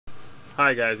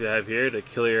Hi guys, I have here the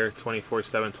Clear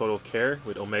 24/7 Total Care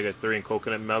with omega-3 and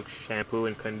coconut milk shampoo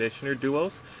and conditioner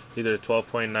duos. These are the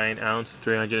 12.9 ounce,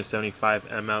 375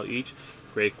 ml each.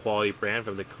 Great quality brand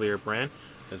from the Clear brand.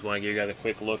 Just want to give you guys a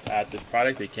quick look at this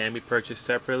product. They can be purchased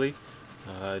separately.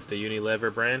 The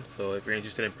Unilever brand. So if you're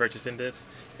interested in purchasing this,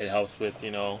 it helps with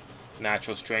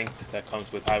natural strength that comes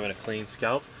with having a clean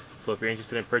scalp. So if you're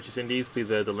interested in purchasing these, please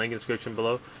the link in the description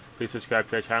below. Please subscribe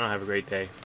to our channel. Have a great day.